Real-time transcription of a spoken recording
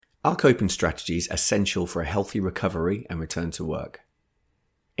Are coping strategies essential for a healthy recovery and return to work?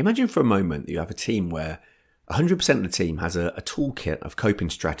 Imagine for a moment that you have a team where 100% of the team has a toolkit of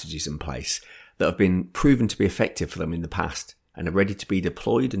coping strategies in place that have been proven to be effective for them in the past and are ready to be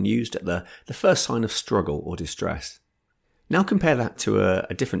deployed and used at the first sign of struggle or distress. Now compare that to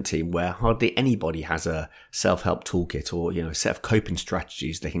a different team where hardly anybody has a self-help toolkit or a set of coping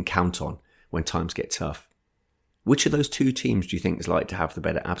strategies they can count on when times get tough. Which of those two teams do you think is likely to have the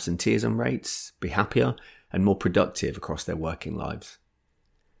better absenteeism rates, be happier, and more productive across their working lives?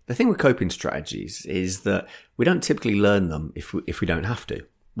 The thing with coping strategies is that we don't typically learn them if we don't have to.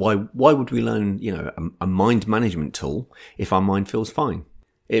 Why would we learn, a mind management tool if our mind feels fine?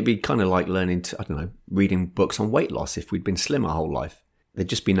 It'd be kind of like learning reading books on weight loss if we'd been slim our whole life. There'd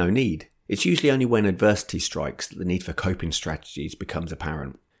just be no need. It's usually only when adversity strikes that the need for coping strategies becomes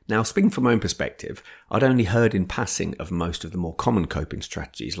apparent. Now, speaking from my own perspective, I'd only heard in passing of most of the more common coping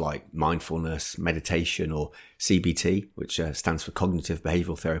strategies like mindfulness, meditation, or CBT, which stands for Cognitive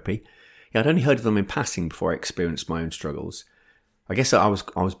Behavioural Therapy. I'd only heard of them in passing before I experienced my own struggles. I guess I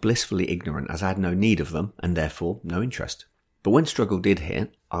was blissfully ignorant as I had no need of them and therefore no interest. But when struggle did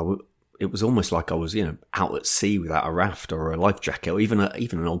hit, it was almost like I was, out at sea without a raft or a life jacket or even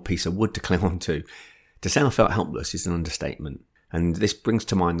an old piece of wood to cling on to. To say I felt helpless is an understatement. And this brings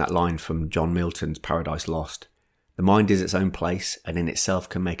to mind that line from John Milton's Paradise Lost. The mind is its own place and in itself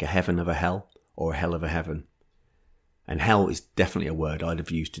can make a heaven of a hell or a hell of a heaven. And hell is definitely a word I'd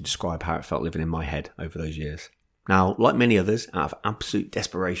have used to describe how it felt living in my head over those years. Now, like many others, out of absolute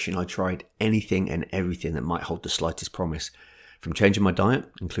desperation, I tried anything and everything that might hold the slightest promise. From changing my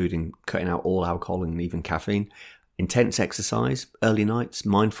diet, including cutting out all alcohol and even caffeine, intense exercise, early nights,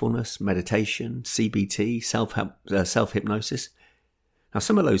 mindfulness, meditation, CBT, self-hypnosis. Now,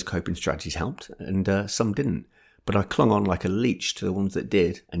 some of those coping strategies helped and some didn't, but I clung on like a leech to the ones that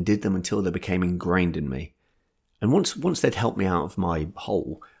did and did them until they became ingrained in me. And once they'd helped me out of my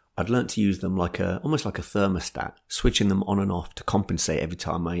hole, I'd learnt to use them almost like a thermostat, switching them on and off to compensate every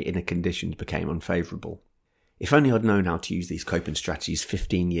time my inner conditions became unfavourable. If only I'd known how to use these coping strategies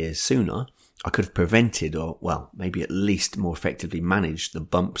 15 years sooner, I could have prevented maybe at least more effectively managed the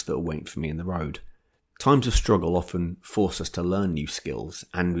bumps that were waiting for me in the road. Times of struggle often force us to learn new skills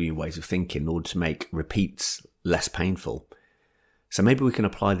and new ways of thinking in order to make repeats less painful. So maybe we can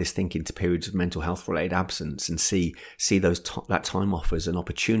apply this thinking to periods of mental health related absence and see that time offers an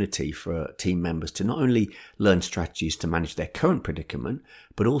opportunity for team members to not only learn strategies to manage their current predicament,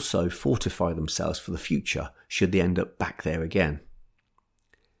 but also fortify themselves for the future should they end up back there again.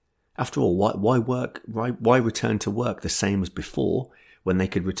 After all, why return to work the same as before when they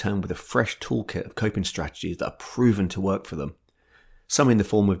could return with a fresh toolkit of coping strategies that are proven to work for them? Some in the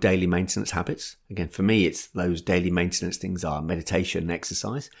form of daily maintenance habits. Again, for me, it's those daily maintenance things are meditation and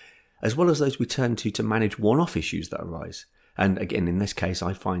exercise, as well as those we turn to manage one-off issues that arise. And again, in this case,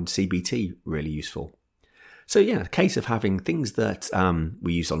 I find CBT really useful. So a case of having things that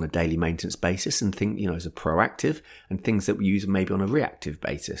we use on a daily maintenance basis and think, as a proactive, and things that we use maybe on a reactive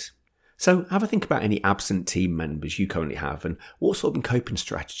basis. So have a think about any absent team members you currently have and what sort of coping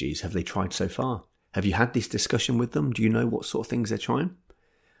strategies have they tried so far? Have you had this discussion with them? Do you know what sort of things they're trying?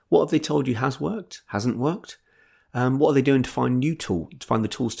 What have they told you has worked, hasn't worked? What are they doing to find the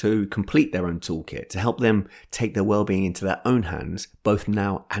tools to complete their own toolkit, to help them take their well-being into their own hands, both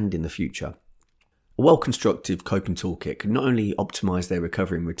now and in the future? A well-constructed coping toolkit can not only optimise their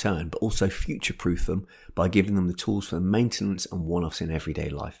recovery and return, but also future-proof them by giving them the tools for maintenance and one-offs in everyday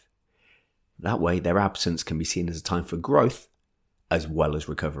life. That way, their absence can be seen as a time for growth as well as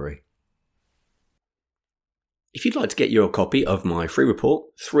recovery. If you'd like to get your copy of my free report,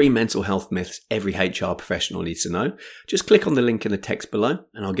 3 Mental Health Myths Every HR Professional Needs to Know, just click on the link in the text below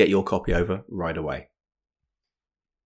and I'll get your copy over right away.